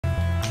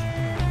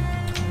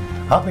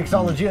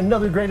Hotmixology,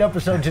 another great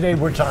episode today.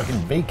 We're talking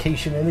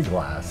vacation in a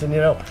glass. And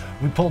you know,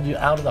 we pulled you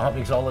out of the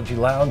Hotmixology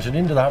lounge and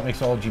into the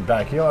Hotmixology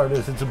backyard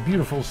as it's a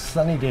beautiful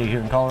sunny day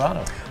here in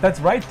Colorado. That's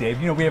right, Dave.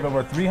 You know, we have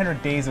over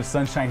 300 days of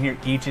sunshine here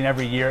each and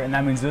every year, and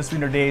that means those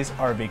 300 days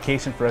are a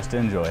vacation for us to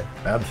enjoy.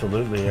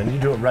 Absolutely, and you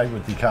do it right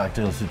with the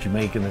cocktails that you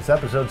make in this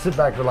episode. Sit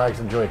back, relax,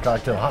 enjoy a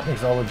cocktail.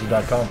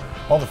 Hotmixology.com,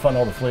 all the fun,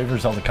 all the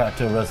flavors, all the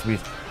cocktail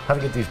recipes, how to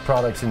get these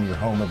products into your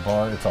home or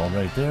bar, it's all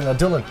right there. Now,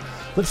 Dylan,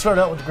 let's start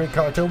out with a great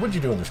cocktail. What'd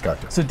you do in this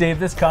cocktail? So Dave,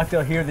 this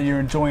cocktail here that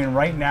you're enjoying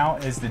right now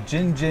is the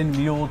Gin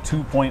Mule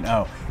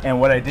 2.0. And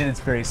what I did is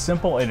very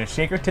simple. In a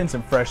shaker tin,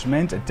 some fresh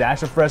mint, a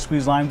dash of fresh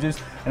squeezed lime juice,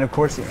 and of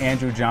course the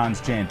Andrew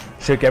John's gin.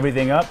 Shook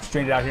everything up,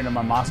 strained it out here into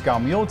my Moscow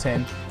Mule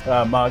tin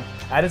mug,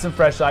 added some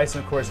fresh ice,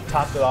 and of course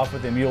topped it off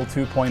with the Mule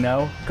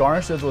 2.0.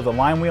 Garnished it with a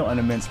lime wheel and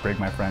a mint sprig,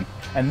 my friend.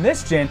 And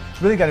this gin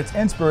really got its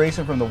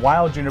inspiration from the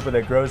wild juniper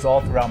that grows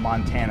all throughout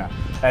Montana.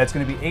 It's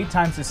going to be 8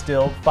 times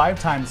distilled, 5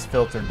 times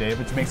filtered, Dave,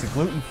 which makes it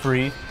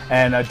gluten-free.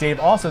 And Dave,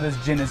 also this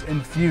gin is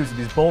infused with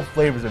these bold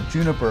flavors of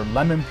juniper,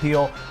 lemon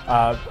peel,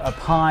 a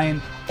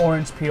pine,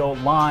 orange peel,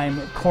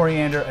 lime,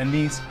 coriander,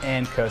 anise,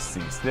 and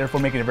cassis. Therefore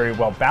making a very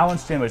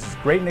well-balanced gin, which is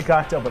great in a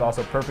cocktail, but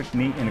also perfect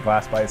neat in a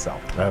glass by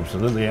itself.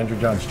 Absolutely. Andrew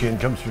John's gin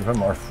comes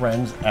from our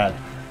friends at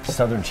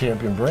Southern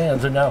Champion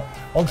Brands, and now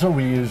also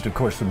we used, of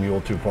course, the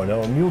Mule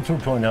 2.0. Mule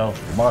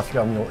 2.0,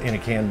 Moscow Mule in a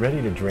can, ready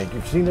to drink.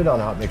 You've seen it on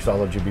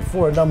Hotmixology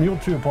before. Now Mule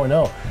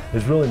 2.0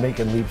 is really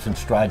making leaps and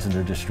strides in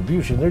their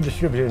distribution. They're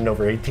distributed in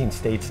over 18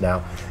 states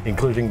now,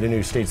 including the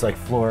new states like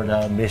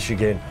Florida,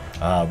 Michigan,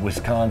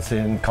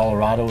 Wisconsin,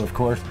 Colorado, of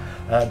course.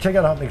 Check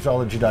out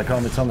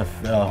Hotmixology.com. It's on the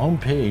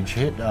homepage.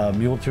 Hit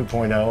Mule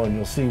 2.0 and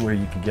you'll see where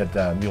you can get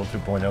Mule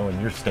 2.0 in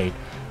your state.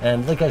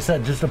 And like I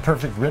said, just a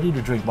perfect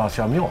ready-to-drink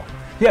Moscow Mule.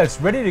 Yeah,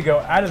 it's ready to go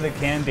out of the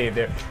can, Dave,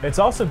 there. It's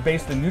also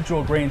based in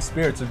neutral grain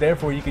spirit, so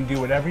therefore you can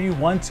do whatever you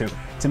want to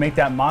make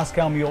that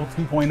Moscow Mule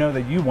 2.0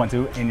 that you want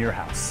to in your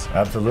house.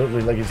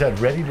 Absolutely. Like you said,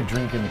 ready to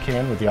drink in the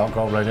can with the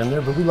alcohol right in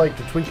there, but we like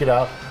to tweak it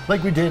out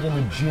like we did in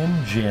the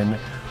Gin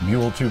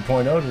Mule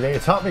 2.0 today.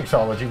 It's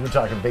Hotmixology. We're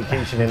talking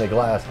vacation in a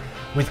glass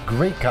with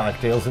great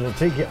cocktails, and it'll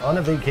take you on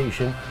a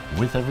vacation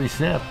with every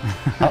sip.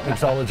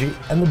 Hotmixology,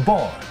 and the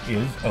bar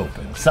is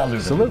open.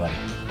 Salute, everybody.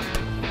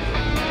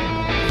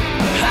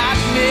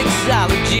 Hotmixology.